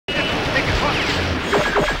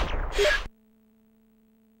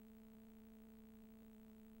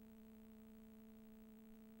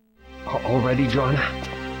ready, Joanna?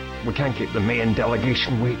 We can't keep the main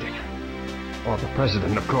delegation waiting. Or the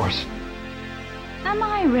president, of course. Am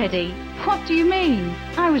I ready? What do you mean?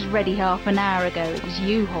 I was ready half an hour ago. It was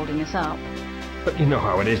you holding us up. But you know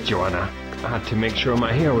how it is, Joanna. I had to make sure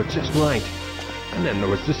my hair was just right. And then there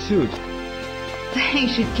was the suit. They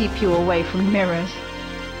should keep you away from mirrors.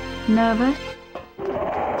 Nervous?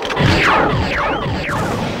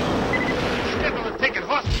 Still and taking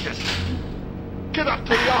hostages. Get up to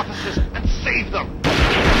the offices and save them.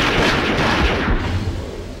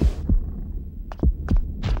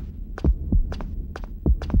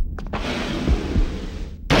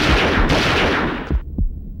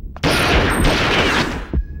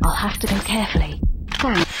 I'll have to go carefully.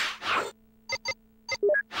 Thanks.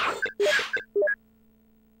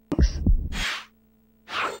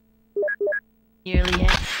 Nearly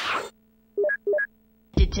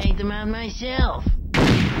to take them out myself.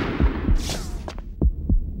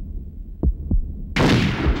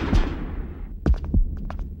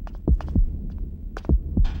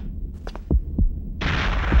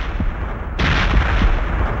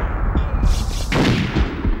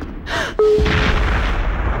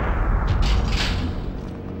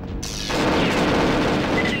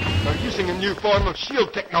 They're using a new form of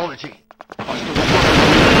shield technology.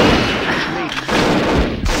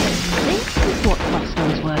 This is what Foster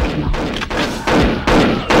was working on.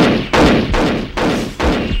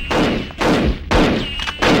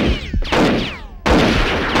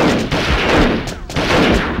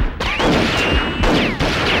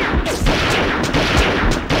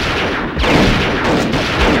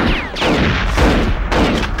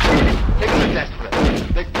 Things are desperate.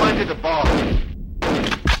 They've planted a bomb.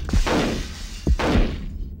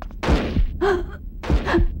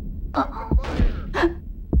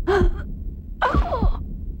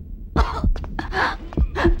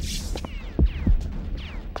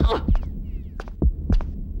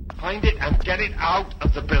 Find it and get it out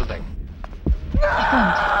of the building.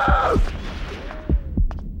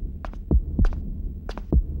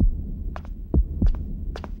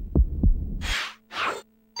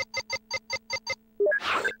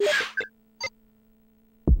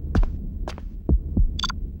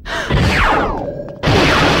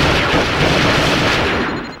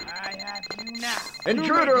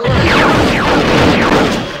 Intruder alert!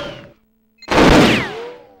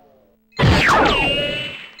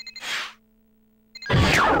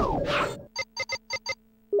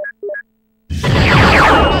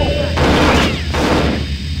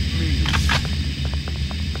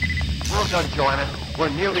 Well done, Joanna. We're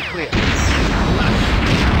nearly clear.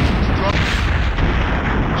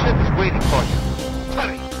 Ship is waiting for you.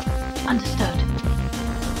 Hurry! Understood.